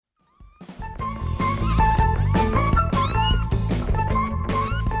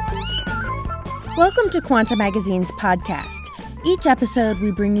Welcome to Quanta Magazine's podcast. Each episode, we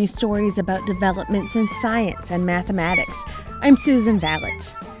bring you stories about developments in science and mathematics. I'm Susan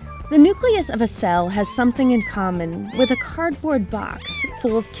Vallet. The nucleus of a cell has something in common with a cardboard box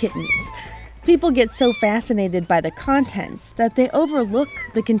full of kittens. People get so fascinated by the contents that they overlook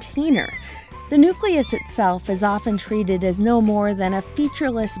the container. The nucleus itself is often treated as no more than a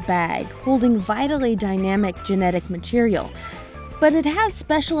featureless bag holding vitally dynamic genetic material. But it has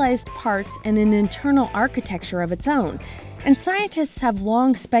specialized parts and an internal architecture of its own, and scientists have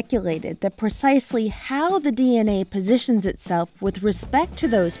long speculated that precisely how the DNA positions itself with respect to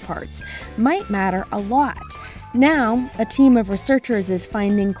those parts might matter a lot. Now, a team of researchers is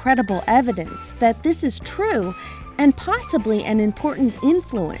finding credible evidence that this is true and possibly an important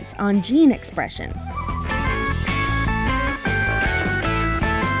influence on gene expression.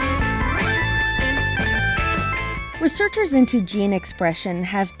 Researchers into gene expression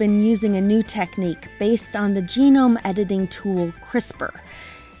have been using a new technique based on the genome editing tool CRISPR.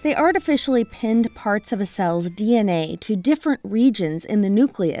 They artificially pinned parts of a cell's DNA to different regions in the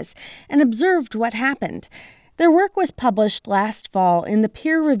nucleus and observed what happened. Their work was published last fall in the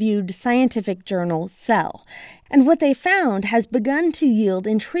peer-reviewed scientific journal Cell, and what they found has begun to yield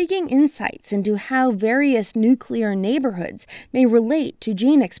intriguing insights into how various nuclear neighborhoods may relate to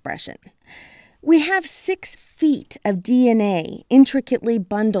gene expression. We have 6 feet of DNA intricately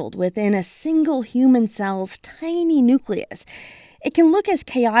bundled within a single human cell's tiny nucleus. It can look as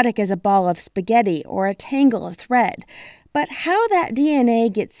chaotic as a ball of spaghetti or a tangle of thread. But how that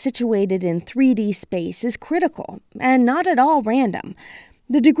DNA gets situated in 3D space is critical and not at all random.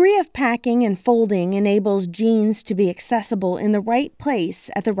 The degree of packing and folding enables genes to be accessible in the right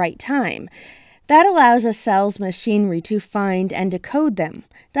place at the right time. That allows a cell's machinery to find and decode them,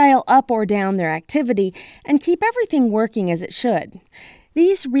 dial up or down their activity, and keep everything working as it should.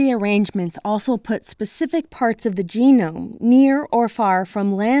 These rearrangements also put specific parts of the genome near or far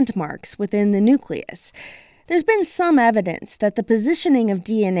from landmarks within the nucleus. There's been some evidence that the positioning of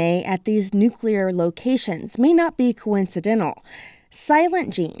DNA at these nuclear locations may not be coincidental.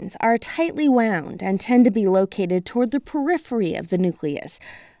 Silent genes are tightly wound and tend to be located toward the periphery of the nucleus.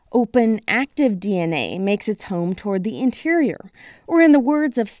 Open, active DNA makes its home toward the interior, or in the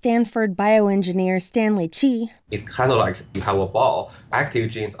words of Stanford bioengineer Stanley Chi, it's kind of like you have a ball.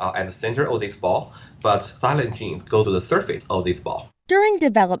 Active genes are at the center of this ball, but silent genes go to the surface of this ball. During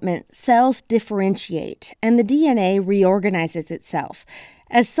development, cells differentiate, and the DNA reorganizes itself.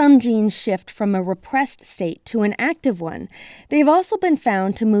 As some genes shift from a repressed state to an active one, they've also been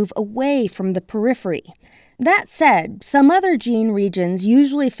found to move away from the periphery. That said, some other gene regions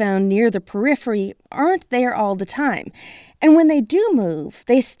usually found near the periphery aren't there all the time, and when they do move,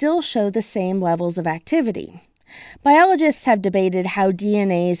 they still show the same levels of activity. Biologists have debated how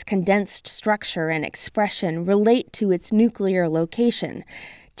DNA's condensed structure and expression relate to its nuclear location.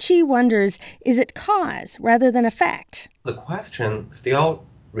 Chi wonders, is it cause rather than effect? The question still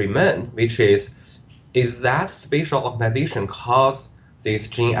remains, which is that spatial organization cause this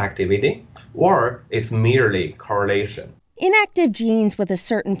gene activity, or is merely correlation? Inactive genes with a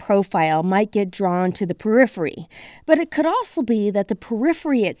certain profile might get drawn to the periphery, but it could also be that the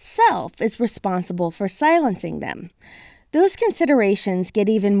periphery itself is responsible for silencing them. Those considerations get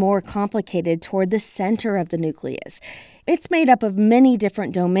even more complicated toward the center of the nucleus. It's made up of many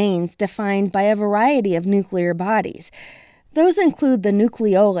different domains defined by a variety of nuclear bodies. Those include the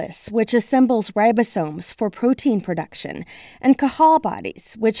nucleolus, which assembles ribosomes for protein production, and Cajal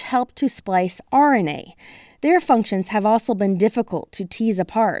bodies, which help to splice RNA. Their functions have also been difficult to tease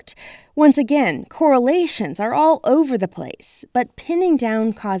apart. Once again, correlations are all over the place, but pinning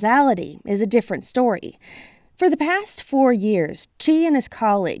down causality is a different story. For the past 4 years, Chi and his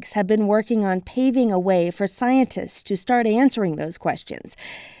colleagues have been working on paving a way for scientists to start answering those questions.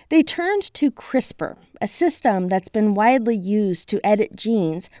 They turned to CRISPR, a system that's been widely used to edit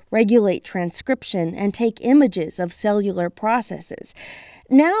genes, regulate transcription, and take images of cellular processes.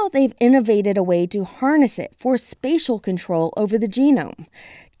 Now they've innovated a way to harness it for spatial control over the genome.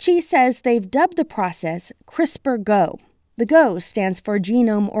 Chi says they've dubbed the process CRISPR-Go. The Go stands for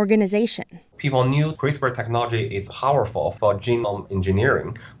genome organization. People knew CRISPR technology is powerful for genome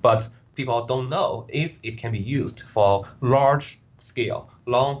engineering, but people don't know if it can be used for large-scale,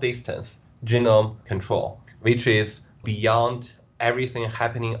 long-distance genome control, which is beyond everything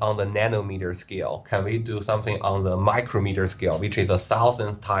happening on the nanometer scale. Can we do something on the micrometer scale, which is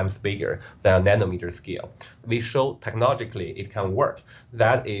 1,000 times bigger than a nanometer scale? We show technologically it can work.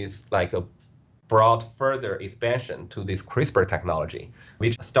 That is like a brought further expansion to this CRISPR technology,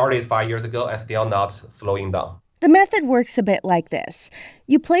 which started 5 years ago and still not slowing down. The method works a bit like this.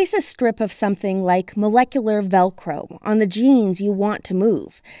 You place a strip of something like molecular Velcro on the genes you want to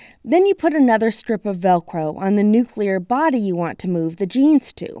move. Then you put another strip of Velcro on the nuclear body you want to move the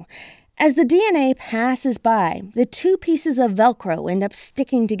genes to. As the DNA passes by, the two pieces of Velcro end up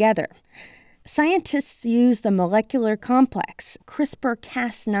sticking together. Scientists use the molecular complex,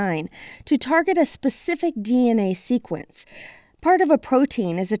 CRISPR-Cas9, to target a specific DNA sequence. Part of a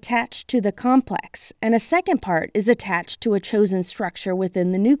protein is attached to the complex, and a second part is attached to a chosen structure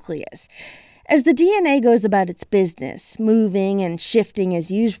within the nucleus. As the DNA goes about its business, moving and shifting as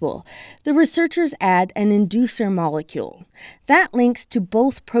usual, the researchers add an inducer molecule. That links to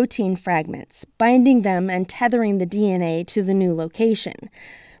both protein fragments, binding them and tethering the DNA to the new location.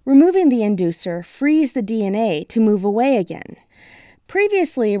 Removing the inducer frees the DNA to move away again.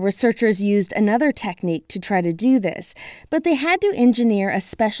 Previously, researchers used another technique to try to do this, but they had to engineer a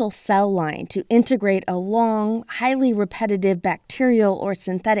special cell line to integrate a long, highly repetitive bacterial or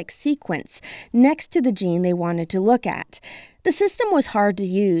synthetic sequence next to the gene they wanted to look at. The system was hard to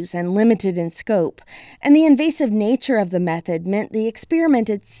use and limited in scope, and the invasive nature of the method meant the experiment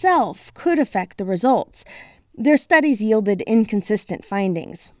itself could affect the results. Their studies yielded inconsistent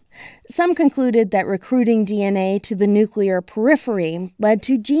findings. Some concluded that recruiting DNA to the nuclear periphery led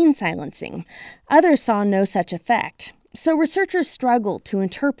to gene silencing. Others saw no such effect, so researchers struggled to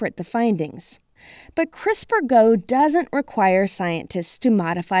interpret the findings. But CRISPR-Go doesn't require scientists to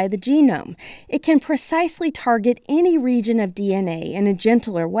modify the genome. It can precisely target any region of DNA in a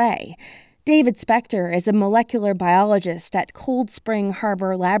gentler way. David Spector is a molecular biologist at Cold Spring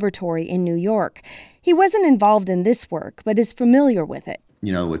Harbor Laboratory in New York. He wasn't involved in this work, but is familiar with it.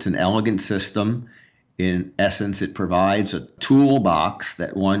 It's an elegant system. In essence, it provides a toolbox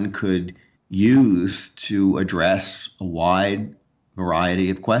that one could use to address a wide variety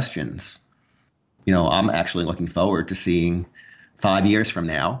of questions. I'm actually looking forward to seeing 5 years from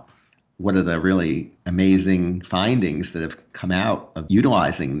now what are the really amazing findings that have come out of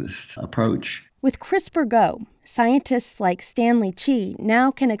utilizing this approach. With CRISPR-Go, scientists like Stanley Chi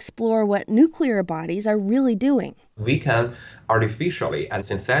now can explore what nuclear bodies are really doing. We can artificially and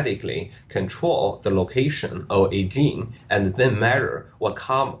synthetically control the location of a gene and then measure what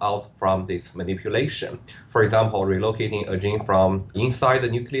comes out from this manipulation. For example, relocating a gene from inside the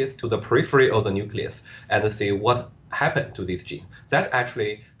nucleus to the periphery of the nucleus and see what happened to this gene. That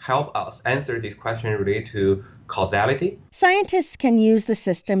actually helps us answer this question related to causality. Scientists can use the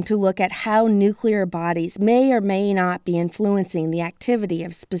system to look at how nuclear bodies may or may not be influencing the activity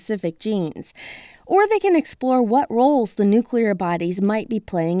of specific genes. Or they can explore what roles the nuclear bodies might be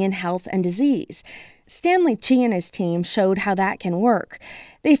playing in health and disease. Stanley Chi and his team showed how that can work.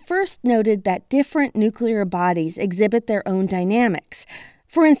 They first noted that different nuclear bodies exhibit their own dynamics.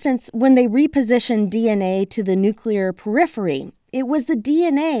 For instance, when they repositioned DNA to the nuclear periphery, it was the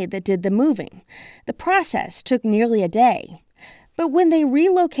DNA that did the moving. The process took nearly a day. But when they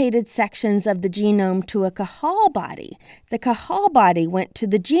relocated sections of the genome to a Cajal body, the Cajal body went to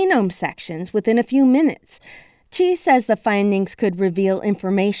the genome sections within a few minutes. Chi says the findings could reveal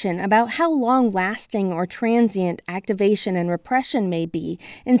information about how long-lasting or transient activation and repression may be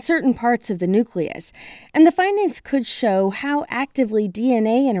in certain parts of the nucleus, and the findings could show how actively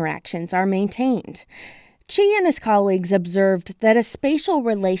DNA interactions are maintained. Chi and his colleagues observed that a spatial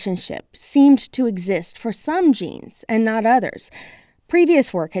relationship seemed to exist for some genes and not others.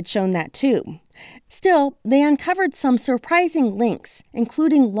 Previous work had shown that too. Still, they uncovered some surprising links,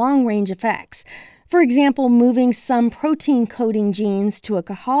 including long-range effects. For example, moving some protein-coding genes to a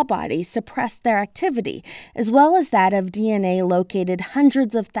Cajal body suppressed their activity, as well as that of DNA located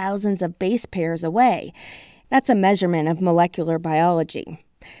hundreds of thousands of base pairs away. That's a measurement of molecular biology.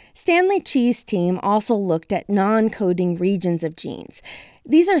 Stanley Chi's team also looked at non-coding regions of genes.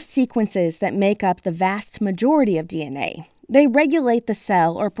 These are sequences that make up the vast majority of DNA. They regulate the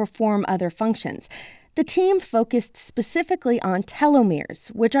cell or perform other functions. The team focused specifically on telomeres,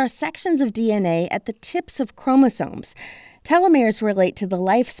 which are sections of DNA at the tips of chromosomes. Telomeres relate to the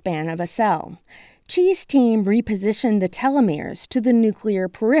lifespan of a cell. Chi's team repositioned the telomeres to the nuclear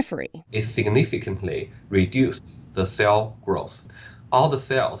periphery. It significantly reduced the cell growth. All the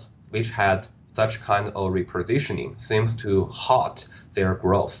cells which had such kind of repositioning seems to halt their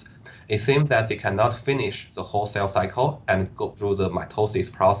growth. It seems that they cannot finish the whole cell cycle and go through the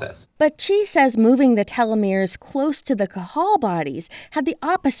mitosis process. But Chi says moving the telomeres close to the Cajal bodies had the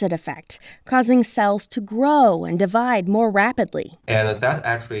opposite effect, causing cells to grow and divide more rapidly. And that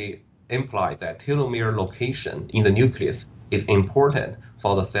actually implies that telomere location in the nucleus is important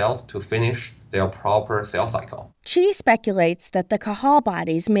for the cells to finish their proper cell cycle. Chi speculates that the Cajal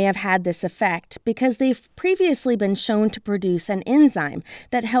bodies may have had this effect because they've previously been shown to produce an enzyme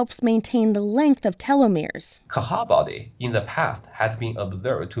that helps maintain the length of telomeres. Cajal body in the past has been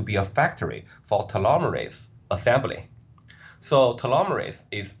observed to be a factory for telomerase assembly. So telomerase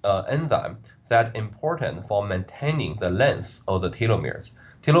is an enzyme that's important for maintaining the length of the telomeres.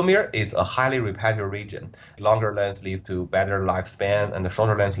 Telomere is a highly repetitive region. Longer length leads to better lifespan, and the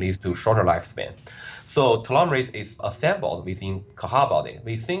shorter length leads to shorter lifespan. So telomerase is assembled within Cajal body.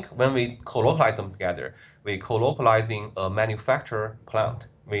 We think when we colocalize them together, we're colocalizing a manufacturer plant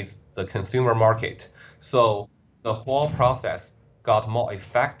with the consumer market. So the whole process got more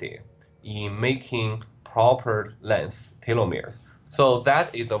effective in making proper length telomeres. So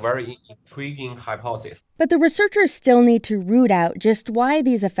that is a very intriguing hypothesis. But the researchers still need to root out just why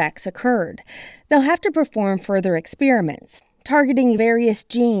these effects occurred. They'll have to perform further experiments, targeting various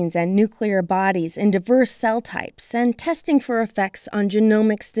genes and nuclear bodies in diverse cell types and testing for effects on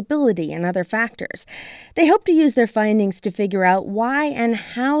genomic stability and other factors. They hope to use their findings to figure out why and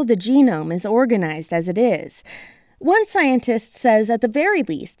how the genome is organized as it is. One scientist says at the very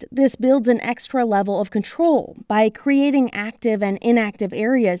least, this builds an extra level of control by creating active and inactive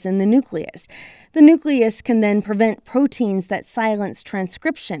areas in the nucleus. The nucleus can then prevent proteins that silence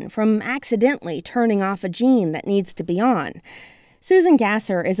transcription from accidentally turning off a gene that needs to be on. Susan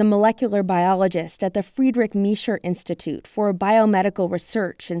Gasser is a molecular biologist at the Friedrich Miescher Institute for Biomedical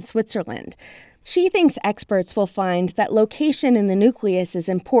Research in Switzerland. She thinks experts will find that location in the nucleus is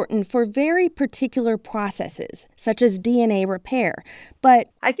important for very particular processes, such as DNA repair. But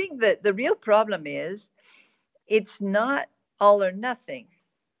I think that the real problem is it's not all or nothing.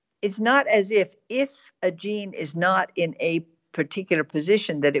 It's not as if a gene is not in a particular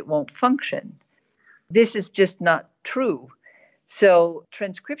position that it won't function. This is just not true. So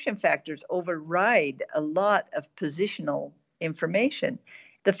transcription factors override a lot of positional information.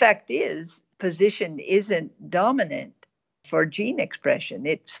 The fact is, position isn't dominant for gene expression.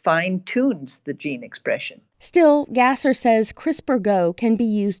 It fine-tunes the gene expression. Still, Gasser says CRISPR-Go can be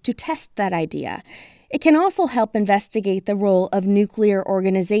used to test that idea. It can also help investigate the role of nuclear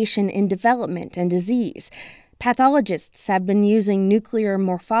organization in development and disease. Pathologists have been using nuclear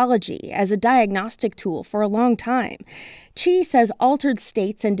morphology as a diagnostic tool for a long time. Chi says altered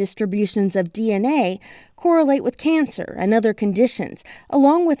states and distributions of DNA correlate with cancer and other conditions,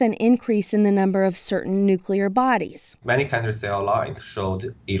 along with an increase in the number of certain nuclear bodies. Many cancer cell lines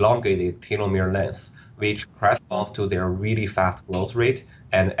showed elongated telomere length, which corresponds to their really fast growth rate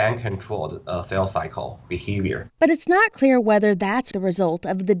and uncontrolled cell cycle behavior. But it's not clear whether that's the result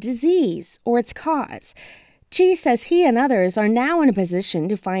of the disease or its cause. Chi says he and others are now in a position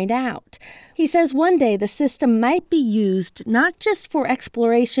to find out. He says one day the system might be used not just for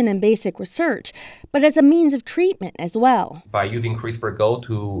exploration and basic research, but as a means of treatment as well. By using CRISPR-Go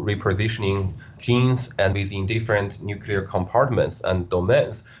to repositioning genes and within different nuclear compartments and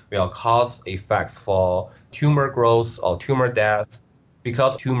domains will cause effects for tumor growth or tumor death,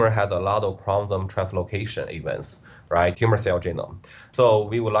 because tumor has a lot of chromosome translocation events, right? Tumor cell genome. So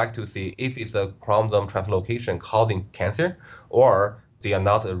we would like to see if it's a chromosome translocation causing cancer or they are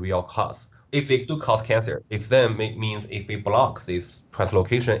not a real cause. If they do cause cancer, if then it means if we block this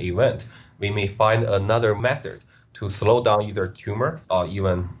translocation event, we may find another method to slow down either tumor or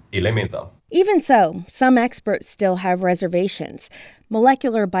even eliminate them. Even so, some experts still have reservations.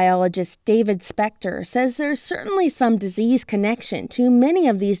 Molecular biologist David Spector says there's certainly some disease connection to many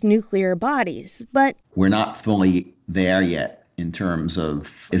of these nuclear bodies, but we're not fully there yet in terms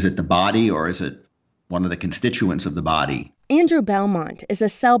of, is it the body or is it one of the constituents of the body? Andrew Belmont is a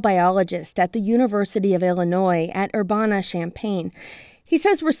cell biologist at the University of Illinois at Urbana-Champaign. He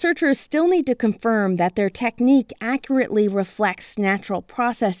says researchers still need to confirm that their technique accurately reflects natural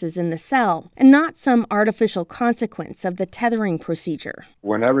processes in the cell and not some artificial consequence of the tethering procedure.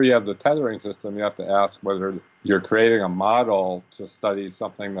 Whenever you have the tethering system, you have to ask whether you're creating a model to study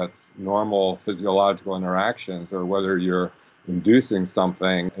something that's normal physiological interactions or whether you're inducing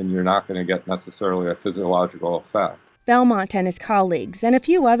something and you're not going to get necessarily a physiological effect. Belmont and his colleagues and a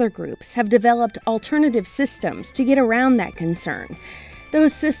few other groups have developed alternative systems to get around that concern.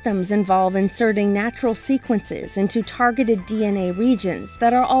 Those systems involve inserting natural sequences into targeted DNA regions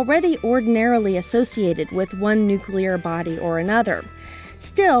that are already ordinarily associated with one nuclear body or another.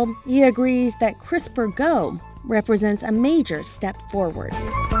 Still, he agrees that CRISPR-Go represents a major step forward.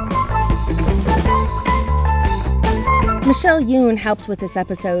 Michelle Yoon helped with this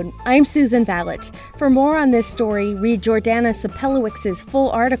episode. I'm Susan Vallet. For more on this story, read Jordana Sopelowicz's full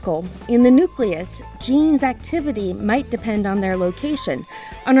article, In the Nucleus, Genes' Activity Might Depend on Their Location,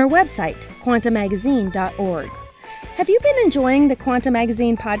 on our website, quantummagazine.org. Have you been enjoying the Quantum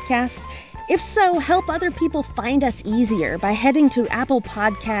Magazine podcast? If so, help other people find us easier by heading to Apple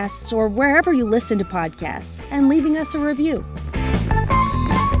Podcasts or wherever you listen to podcasts and leaving us a review.